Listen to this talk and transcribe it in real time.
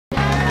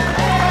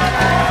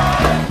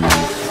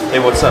Hey,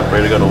 what's up?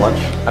 Ready to go to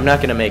lunch? I'm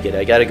not gonna make it.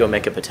 I gotta go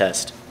make up a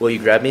test. Will you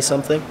grab me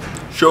something?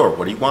 Sure,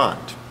 what do you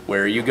want?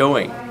 Where are you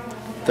going?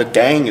 The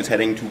gang is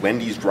heading to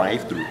Wendy's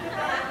drive-thru.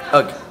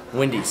 Ugh,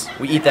 Wendy's.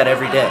 We eat that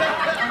every day.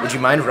 Would you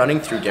mind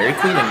running through Dairy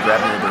Queen and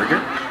grabbing a burger?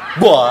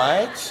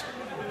 What?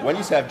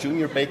 Wendy's have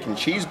Junior Bacon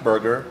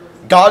Cheeseburger.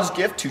 God's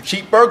gift to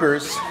cheap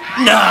burgers.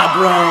 Nah,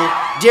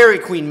 bro. Dairy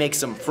Queen makes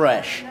them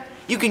fresh.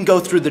 You can go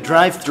through the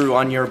drive-thru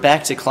on your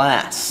back to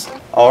class.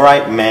 All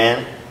right,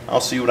 man. I'll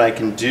see what I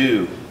can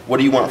do. What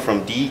do you want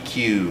from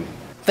DQ?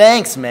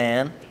 Thanks,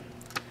 man.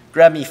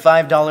 Grab me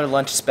 $5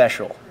 lunch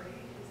special.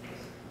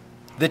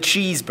 The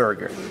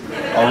cheeseburger.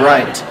 All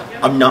right.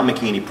 I'm not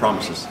making any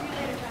promises.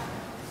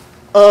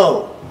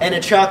 Oh, and a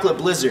chocolate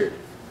blizzard.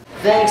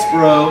 Thanks,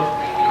 bro.